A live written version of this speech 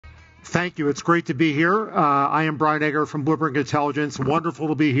Thank you. It's great to be here. I am Brian Egger from Bloomberg Intelligence. Wonderful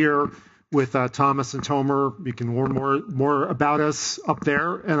to be here with Thomas and Tomer. You can learn more about us up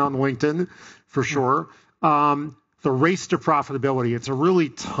there and on LinkedIn for sure. The race to profitability. It's a really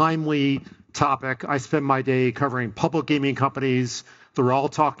timely topic. I spend my day covering public gaming companies. They're all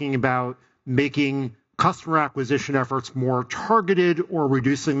talking about making customer acquisition efforts more targeted or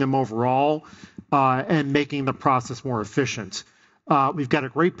reducing them overall and making the process more efficient. We've got a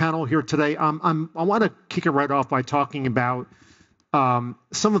great panel here today. I want to kick it right off by talking about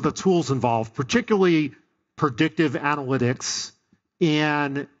some of the tools involved, particularly predictive analytics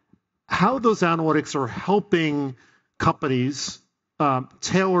and how those analytics are helping companies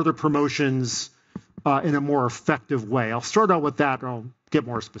tailor their promotions in a more effective way. I'll start out with that and I'll get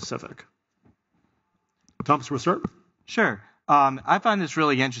more specific. Thomas, we'll start? Sure. I find this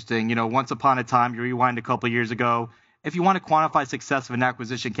really interesting. You know, once upon a time, you rewind a couple of years ago, if you want to quantify success of an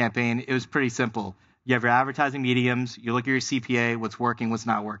acquisition campaign, it was pretty simple. You have your advertising mediums, you look at your CPA, what's working, what's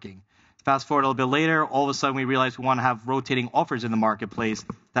not working. Fast forward a little bit later, all of a sudden we realize we want to have rotating offers in the marketplace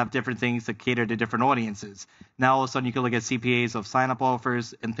to have different things to cater to different audiences. Now all of a sudden you can look at CPAs of sign-up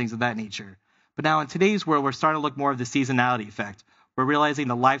offers and things of that nature. But now in today's world, we're starting to look more of the seasonality effect. We're realizing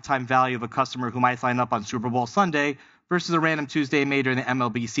the lifetime value of a customer who might sign up on Super Bowl Sunday versus a random Tuesday made during the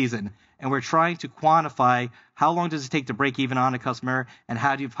MLB season. And we're trying to quantify how long does it take to break even on a customer and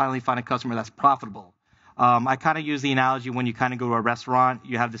how do you finally find a customer that's profitable. I kind of use the analogy when you kind of go to a restaurant,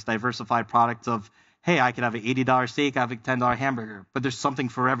 you have this diversified product of, hey, I could have an $80 steak, I have a $10 hamburger, but there's something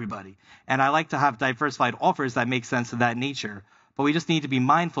for everybody. And I like to have diversified offers that make sense of that nature. But we just need to be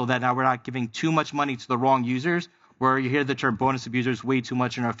mindful that now we're not giving too much money to the wrong users, where you hear the term bonus abusers way too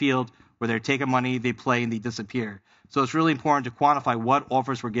much in our field, where they're taking money, they play, and they disappear. So it's really important to quantify what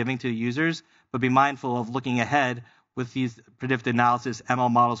offers we're giving to the users, but be mindful of looking ahead with these predictive analysis,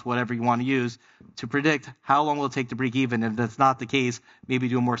 ML models, whatever you want to use, to predict how long will it take to break even. If that's not the case, maybe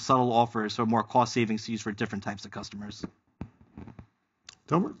do more subtle offers or more cost savings to use for different types of customers.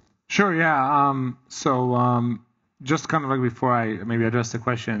 Tomer? Sure, yeah. Just kind of like before I maybe address the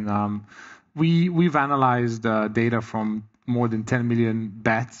question, we've analyzed data from more than 10 million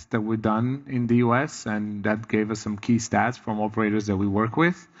bets that were done in the US, and that gave us some key stats from operators that we work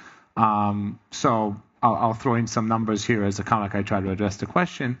with. So I'll throw in some numbers here as a kind of like I try to address the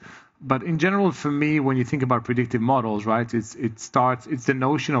question. But in general, for me, when you think about predictive models, right, it's the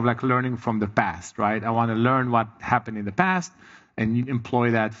notion of like learning from the past, right? I want to learn what happened in the past and you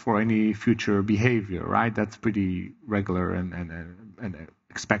employ that for any future behavior, right? That's pretty regular and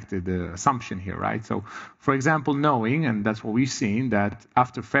expected assumption here, right? So, for example, knowing, and that's what we've seen, that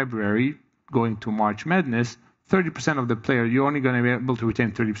after February, going to March Madness, 30% of the players, you're only going to be able to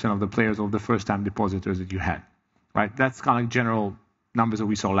retain 30% of the players of the first-time depositors that you had, right? That's kind of like general numbers that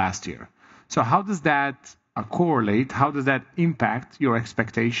we saw last year. So how does that correlate? How does that impact your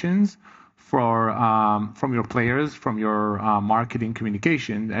expectations from your players, from your marketing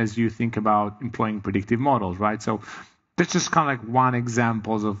communication as you think about employing predictive models, right? So that's just kind of like one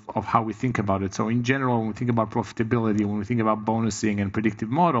example of how we think about it. So in general, when we think about profitability, when we think about bonusing and predictive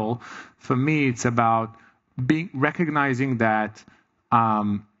model, for me, it's about recognizing that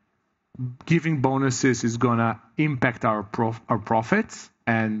giving bonuses is going to impact our profits.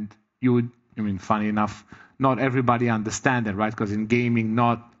 And funny enough, not everybody understands that, right? Because in gaming,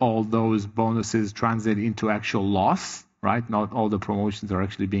 not all those bonuses translate into actual loss, right? Not all the promotions are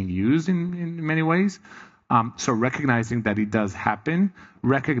actually being used in many ways. So recognizing that it does happen,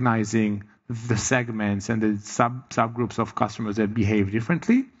 recognizing the segments and the subgroups of customers that behave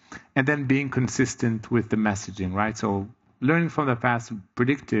differently, and then being consistent with the messaging, right? So learning from the past,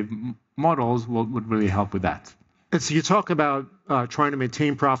 predictive models would really help with that. And so you talk about trying to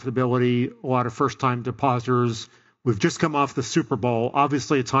maintain profitability, a lot of first-time depositors. We've just come off the Super Bowl,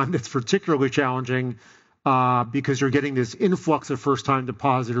 obviously a time that's particularly challenging because you're getting this influx of first-time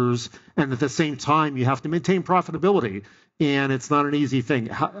depositors, and at the same time, you have to maintain profitability. And it's not an easy thing.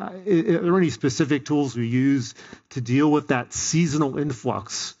 Are there any specific tools we use to deal with that seasonal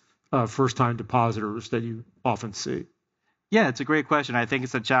influx of first-time depositors that you often see? Yeah, it's a great question. I think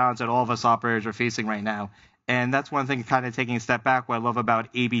it's a challenge that all of us operators are facing right now. And that's one thing, kind of taking a step back, what I love about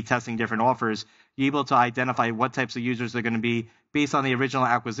A/B testing different offers. You're able to identify what types of users are going to be based on the original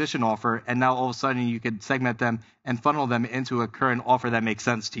acquisition offer. And now all of a sudden you could segment them and funnel them into a current offer that makes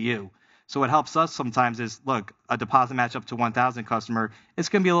sense to you. So what helps us sometimes is, look, a deposit match up to 1,000 customer, it's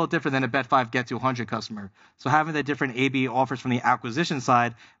going to be a little different than a bet 5 get to 100 customer. So having the different A/B offers from the acquisition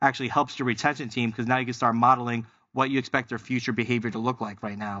side actually helps your retention team, because now you can start modeling what you expect their future behavior to look like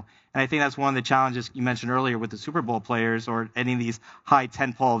right now. And I think that's one of the challenges you mentioned earlier with the Super Bowl players or any of these high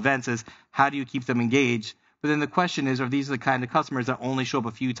tentpole events is how do you keep them engaged? But then the question is, are these the kind of customers that only show up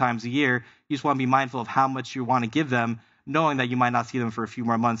a few times a year? You just want to be mindful of how much you want to give them, knowing that you might not see them for a few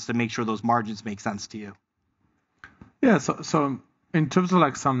more months to make sure those margins make sense to you. Yeah, so in terms of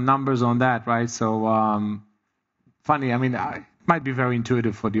like some numbers on that, right? So funny, I mean, it might be very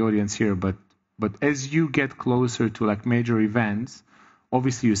intuitive for the audience here, but as you get closer to like major events,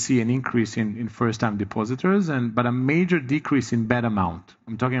 obviously you see an increase in first-time depositors, but a major decrease in bet amount.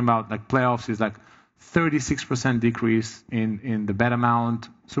 I'm talking about like playoffs is like 36% decrease in the bet amount.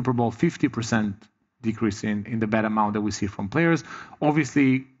 Super Bowl, 50% decrease in the bet amount that we see from players.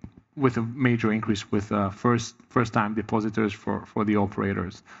 Obviously, with a major increase with first-time depositors for the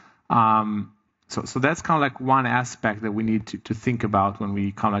operators. So that's kind of like one aspect that we need to think about when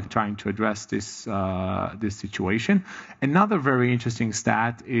we kind of like trying to address this situation. Another very interesting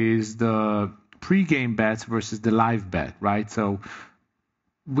stat is the pre-game bets versus the live bet, right? So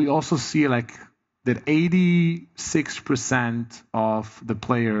we also see like that 86% of the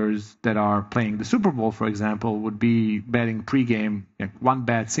players that are playing the Super Bowl, for example, would be betting pre-game, like one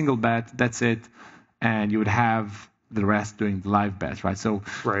bet, single bet, that's it, and you would have the rest doing the live bets, right? So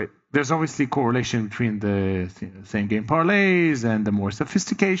there's obviously correlation between the same game parlays and the more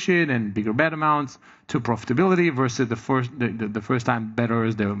sophistication and bigger bet amounts to profitability versus the first time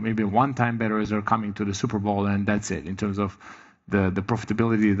bettors, the maybe one-time bettors are coming to the Super Bowl, and that's it in terms of the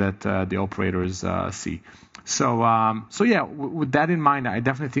profitability that the operators see. So yeah, with that in mind, I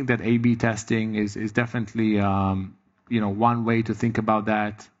definitely think that A/B testing is definitely one way to think about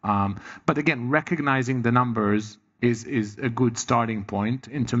that. But again, recognizing the numbers is a good starting point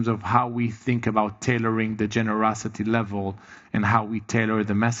in terms of how we think about tailoring the generosity level and how we tailor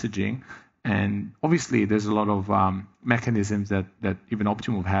the messaging. And obviously, there's a lot of mechanisms that even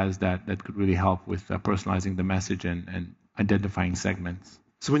Optimove has that could really help with personalizing the message and identifying segments.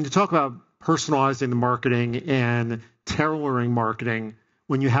 So when you talk about personalizing the marketing and tailoring marketing,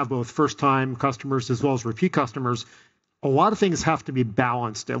 when you have both first-time customers as well as repeat customers, a lot of things have to be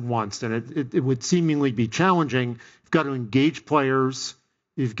balanced at once, and it would seemingly be challenging. You've got to engage players,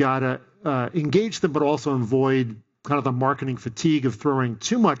 you've got to engage them, but also avoid kind of the marketing fatigue of throwing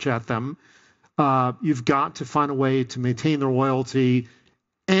too much at them. You've got to find a way to maintain their loyalty.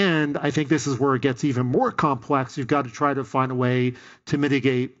 And I think this is where it gets even more complex. You've got to try to find a way to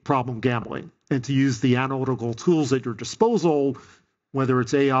mitigate problem gambling and to use the analytical tools at your disposal, whether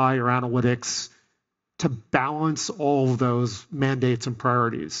it's AI or analytics, to balance all of those mandates and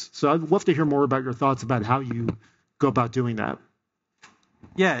priorities. So I'd love to hear more about your thoughts about how you go about doing that.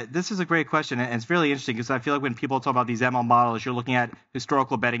 Yeah, this is a great question, and it's really interesting because I feel like when people talk about these ML models, you're looking at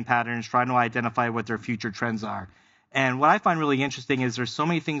historical betting patterns, trying to identify what their future trends are. And what I find really interesting is there's so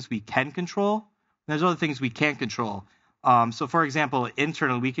many things we can control, and there's other things we can't control. So, for example,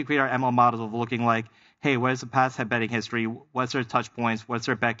 internally, we could create our ML models of looking like, hey, what is the past betting history? What's their touch points? What's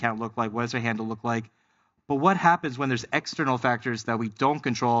their bet count look like? What does their handle look like? But what happens when there's external factors that we don't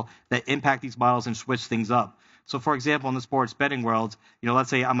control that impact these models and switch things up? So, for example, in the sports betting world, let's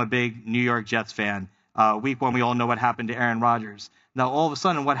say I'm a big New York Jets fan. Week 1, we all know what happened to Aaron Rodgers. Now, all of a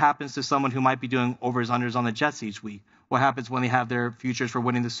sudden, what happens to someone who might be doing overs-unders on the Jets each week? What happens when they have their futures for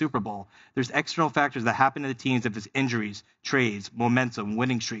winning the Super Bowl? There's external factors that happen to the teams if it's injuries, trades, momentum,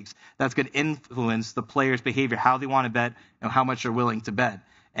 winning streaks. That's going to influence the players' behavior, how they want to bet, and how much they're willing to bet.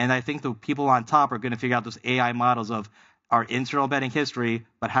 And I think the people on top are going to figure out those AI models of our internal betting history,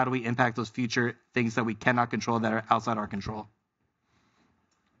 but how do we impact those future things that we cannot control that are outside our control?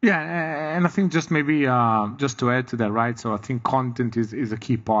 Yeah, and I think just maybe just to add to that, right? So I think content is a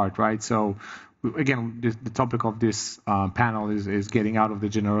key part, right? So again, the topic of this panel is getting out of the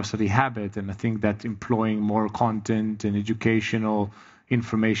generosity habit, and I think that employing more content and educational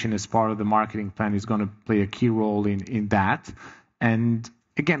information as part of the marketing plan is going to play a key role in that. And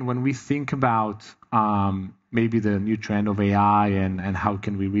again, when we think about maybe the new trend of AI and how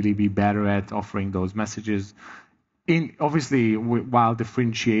can we really be better at offering those messages, obviously, while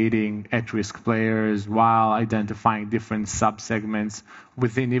differentiating at-risk players, while identifying different sub-segments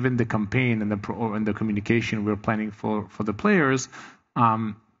within even the campaign and the communication we're planning for the players,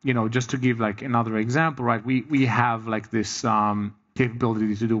 just to give like another example, right? We have like this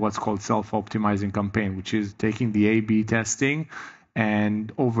capability to do what's called self-optimizing campaign, which is taking the A/B testing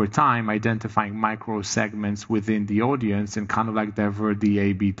and over time identifying micro segments within the audience and kind of like divert the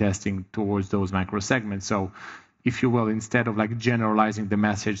A/B testing towards those micro segments. So if you will, instead of like generalizing the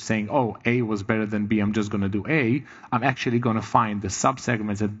message saying, oh, A was better than B, I'm just going to do A, I'm actually going to find the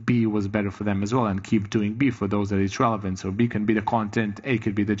subsegments that B was better for them as well and keep doing B for those that it's relevant. So B can be the content, A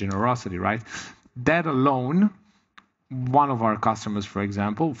could be the generosity, right? That alone, one of our customers, for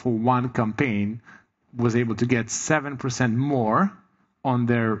example, for one campaign was able to get 7% more on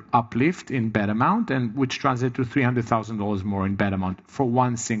their uplift in bet amount, and which translates to $300,000 more in bet amount for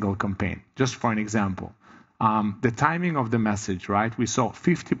one single campaign, just for an example. The timing of the message, right? We saw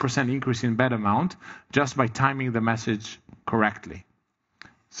 50% increase in bet amount just by timing the message correctly.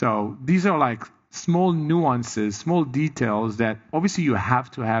 So these are like small nuances, small details that obviously you have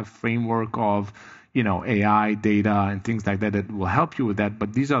to have framework of, AI, data, and things like that that will help you with that.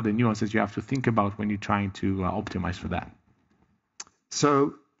 But these are the nuances you have to think about when you're trying to optimize for that.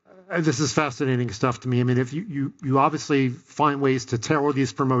 So this is fascinating stuff to me. I mean, if you obviously find ways to tailor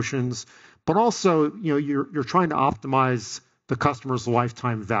these promotions, but also, you're trying to optimize the customer's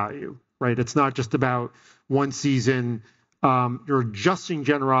lifetime value, right? It's not just about one season. You're adjusting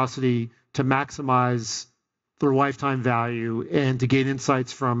generosity to maximize their lifetime value and to gain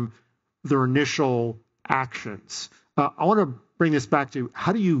insights from their initial actions. I want to bring this back to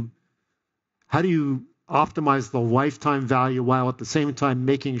how do you optimize the lifetime value while at the same time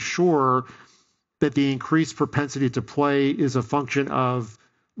making sure that the increased propensity to play is a function of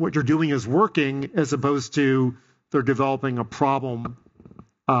what you're doing is working as opposed to they're developing a problem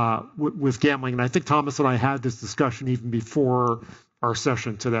with gambling. And I think Thomas and I had this discussion even before our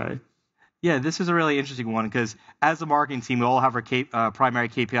session today. Yeah, this is a really interesting one because as a marketing team, we all have our primary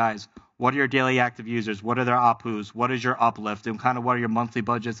KPIs. What are your daily active users? What are their APUs? What is your uplift? And kind of what are your monthly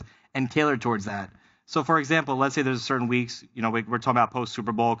budgets? And tailored towards that. So, for example, let's say there's certain weeks, we're talking about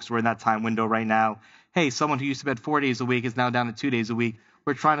post-Super Bowl because we're in that time window right now. Hey, someone who used to bet 4 days a week is now down to 2 days a week.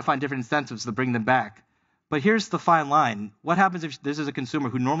 We're trying to find different incentives to bring them back. But here's the fine line. What happens if this is a consumer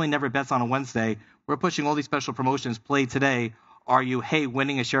who normally never bets on a Wednesday? We're pushing all these special promotions, play today. Are you,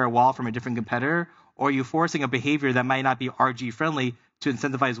 winning a share of wallet from a different competitor? Or are you forcing a behavior that might not be RG friendly to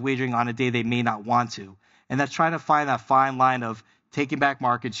incentivize wagering on a day they may not want to? And that's trying to find that fine line of taking back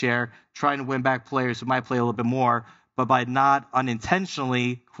market share, trying to win back players who might play a little bit more, but by not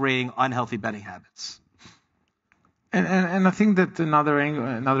unintentionally creating unhealthy betting habits. And I think that another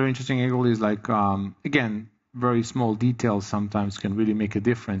interesting angle is like, again, very small details sometimes can really make a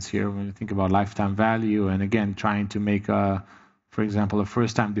difference here when you think about lifetime value. And again, trying to make for example, a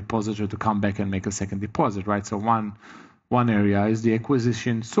first-time depositor to come back and make a second deposit, right? So one area is the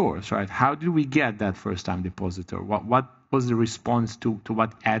acquisition source, right? How do we get that first-time depositor? What was the response to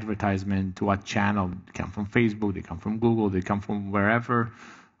what advertisement, to what channel? They come from Facebook, they come from Google, they come from wherever.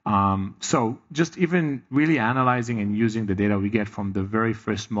 So just even really analyzing and using the data we get from the very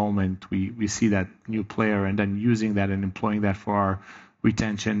first moment we see that new player and then using that and employing that for our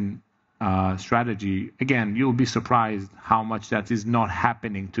retention strategy. Again, you'll be surprised how much that is not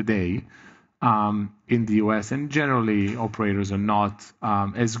happening today in the US, and generally operators are not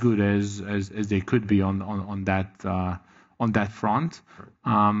as good as they could be on that front.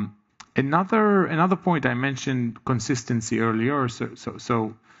 Another point I mentioned consistency earlier.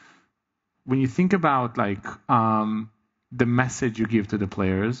 So when you think about like the message you give to the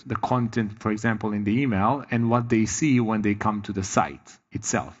players, the content, for example, in the email, and what they see when they come to the site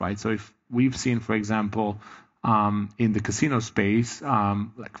itself, right? So if we've seen, for example, in the casino space,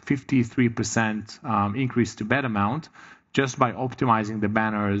 like 53% increase to bet amount just by optimizing the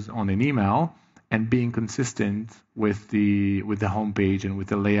banners on an email and being consistent with the homepage and with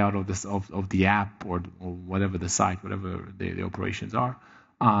the layout of the app or whatever the site, whatever the operations are,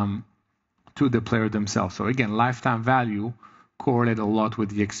 to the player themselves. So again, lifetime value correlate a lot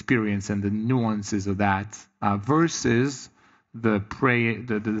with the experience and the nuances of that versus the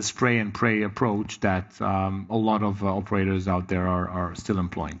spray and pray approach that a lot of operators out there are still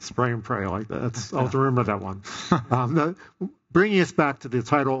employing. Spray and pray, I like that. I'll have to remember that one. Bringing us back to the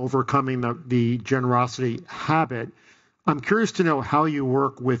title, Overcoming the Generosity Habit, I'm curious to know how you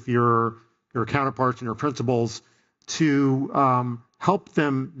work with your counterparts and your principals to help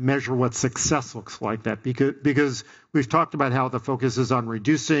them measure what success looks like that. Because we've talked about how the focus is on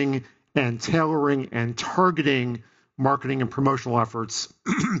reducing and tailoring and targeting marketing and promotional efforts.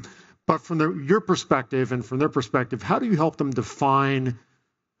 But from your perspective and from their perspective, how do you help them define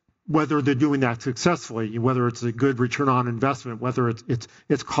whether they're doing that successfully, whether it's a good return on investment, whether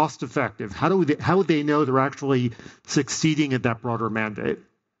it's cost effective? How would they know they're actually succeeding at that broader mandate?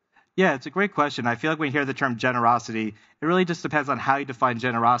 Yeah, it's a great question. I feel like when you hear the term generosity, it really just depends on how you define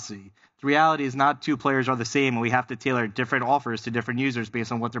generosity. The reality is not two players are the same, and we have to tailor different offers to different users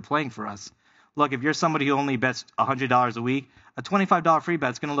based on what they're playing for us. Look, if you're somebody who only bets $100 a week, a $25 free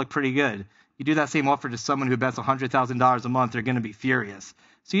bet's going to look pretty good. You do that same offer to someone who bets $100,000 a month, they're going to be furious.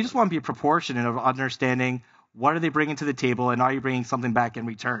 So you just want to be proportionate of understanding what are they bringing to the table and are you bringing something back in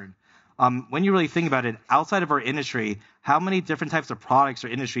return. When you really think about it, outside of our industry, how many different types of products or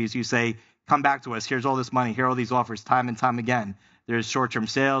industries you say, come back to us, here's all this money, here are all these offers time and time again. There's short-term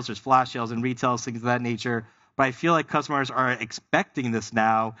sales, there's flash sales and retail, things of that nature. But I feel like customers are expecting this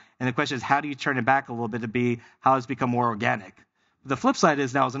now, and the question is, how do you turn it back a little bit to be how it's become more organic? The flip side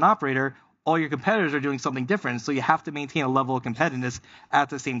is now as an operator, all your competitors are doing something different, so you have to maintain a level of competitiveness at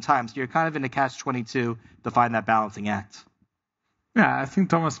the same time. So you're kind of in a catch-22 to find that balancing act. Yeah, I think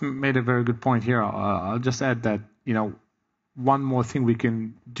Thomas made a very good point here. I'll just add that, one more thing we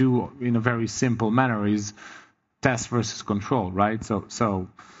can do in a very simple manner is test versus control, right? So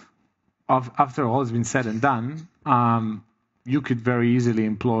after all has been said and done, you could very easily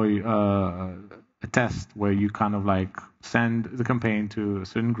employ a test where you kind of like send the campaign to a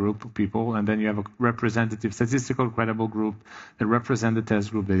certain group of people, and then you have a representative, statistical, credible group that represent the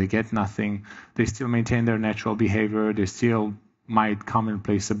test group. They get nothing. They still maintain their natural behavior. They still might come and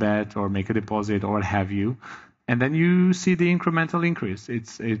place a bet or make a deposit or what have you. And then you see the incremental increase.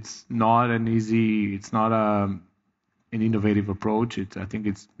 It's not an easy, it's not an innovative approach. I think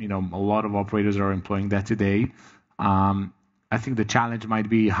it's, a lot of operators are employing that today. I think the challenge might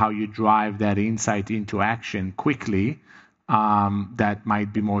be how you drive that insight into action quickly. That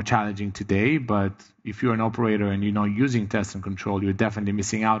might be more challenging today, but if you're an operator and you're not using test and control, you're definitely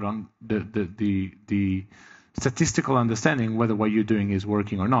missing out on the statistical understanding whether what you're doing is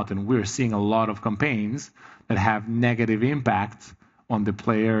working or not. And we're seeing a lot of campaigns that have negative impact on the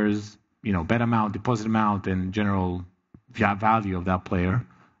player's, bet amount, deposit amount, and general value of that player.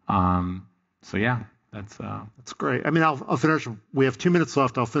 So yeah, that's great. I mean, I'll finish. We have 2 minutes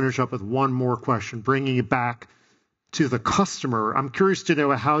left. I'll finish up with one more question, bringing it back to the customer. I'm curious to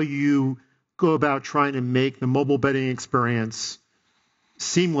know how you go about trying to make the mobile betting experience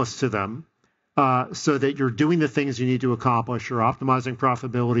seamless to them, so that you're doing the things you need to accomplish. You're optimizing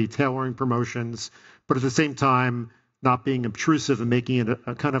profitability, tailoring promotions, but at the same time, not being obtrusive and making it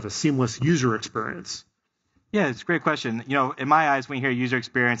a kind of a seamless user experience. Yeah, it's a great question. In my eyes, when you hear user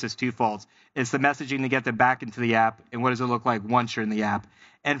experience, it's twofold. It's the messaging to get them back into the app, and what does it look like once you're in the app?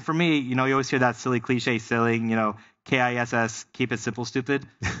 And for me, you always hear that silly cliche saying, KISS, keep it simple, stupid.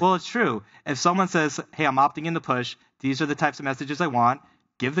 Well, it's true. If someone says, hey, I'm opting in to push, these are the types of messages I want,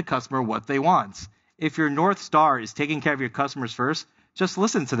 give the customer what they want. If your North Star is taking care of your customers first, just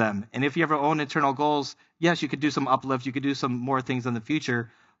listen to them. And if you have your own internal goals, yes, you could do some uplift, you could do some more things in the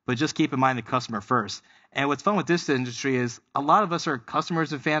future, but just keep in mind the customer first. And what's fun with this industry is a lot of us are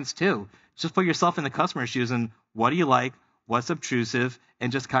customers and fans too. Just put yourself in the customer's shoes and what do you like, what's obtrusive,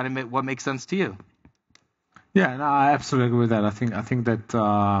 and just kind of what makes sense to you. Yeah, no, I absolutely agree with that. I think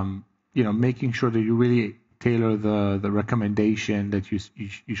that making sure that you really tailor the recommendation that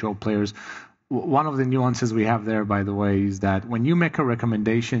you show players. One of the nuances we have there, by the way, is that when you make a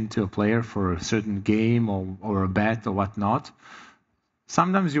recommendation to a player for a certain game or a bet or whatnot,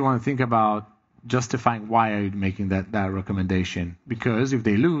 sometimes you want to think about justifying why are you making that recommendation. Because if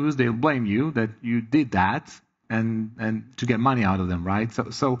they lose, they'll blame you that you did that and to get money out of them, right?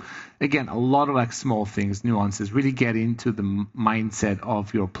 So again, a lot of small things, nuances, really get into the mindset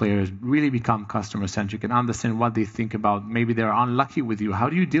of your players, really become customer centric and understand what they think about. Maybe they're unlucky with you. How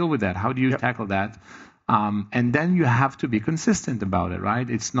do you deal with that? How do you tackle that? And then you have to be consistent about it, right?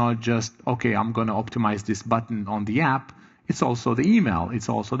 It's not just, okay, I'm going to optimize this button on the app. It's also the email. It's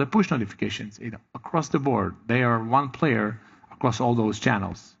also the push notifications. Across the board, they are one player across all those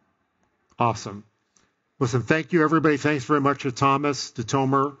channels. Awesome. Listen, thank you, everybody. Thanks very much to Thomas, to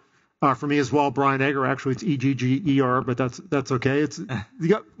Tomer. For me as well, Brian Egger. Actually, it's E-G-G-E-R, but that's okay. You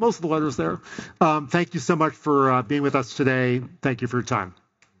got most of the letters there. Thank you so much for being with us today. Thank you for your time.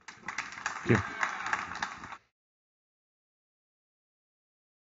 Thank you.